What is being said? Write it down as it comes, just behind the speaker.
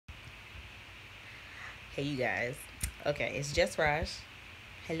Hey, you guys. Okay, it's just Raj.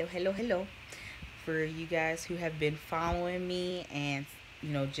 Hello, hello, hello. For you guys who have been following me and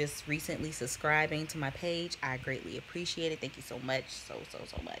just recently subscribing to my page, I greatly appreciate it. Thank you so much, so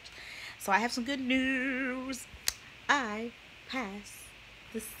much. So I have some good news. I passed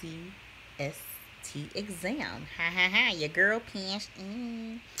the CST exam. Ha ha ha! Your girl passed.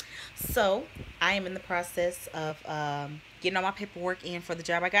 So I am in the process of getting all my paperwork in for the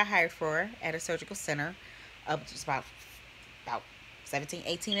job I got hired for at a surgical center, up just about 17,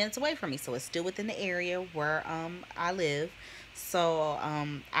 18 minutes away from me. So it's still within the area where I live. So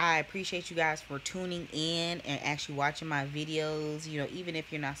I appreciate you guys for tuning in and actually watching my videos. Even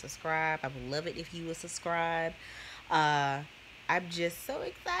if you're not subscribed, I would love it if you would subscribe. Uh, I'm just so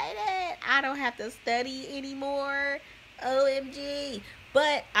excited. I don't have to study anymore. OMG.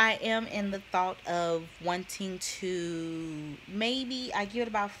 But I am in the thought of wanting to, maybe I give it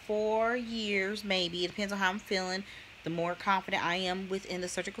about 4 years, maybe. It depends on how I'm feeling. The more confident I am within the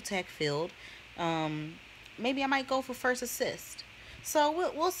surgical tech field, um, maybe I might go for first assist.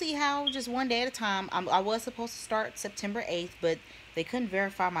 So we'll see how, just one day at a time. I was supposed to start September 8th, but they couldn't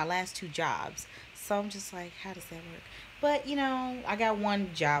verify my last two jobs. So I'm just like, how does that work? But I got one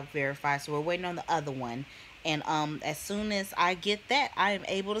job verified, so we're waiting on the other one. And as soon as I get that, I am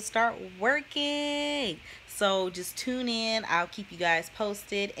able to start working. So just tune in. I'll keep you guys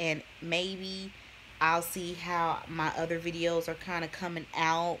posted, and maybe I'll see how my other videos are kind of coming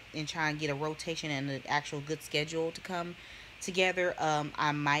out and try and get a rotation and an actual good schedule to come together.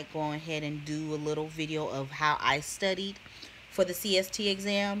 I might go ahead and do a little video of how I studied for the CST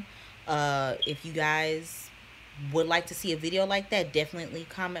exam. If you guys would like to see a video like that, definitely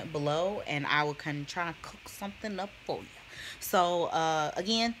comment below, and I will kind of try to cook something up for you. So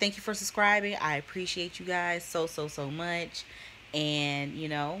again, thank you for subscribing. I appreciate you guys so much,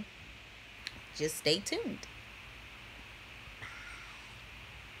 and just stay tuned.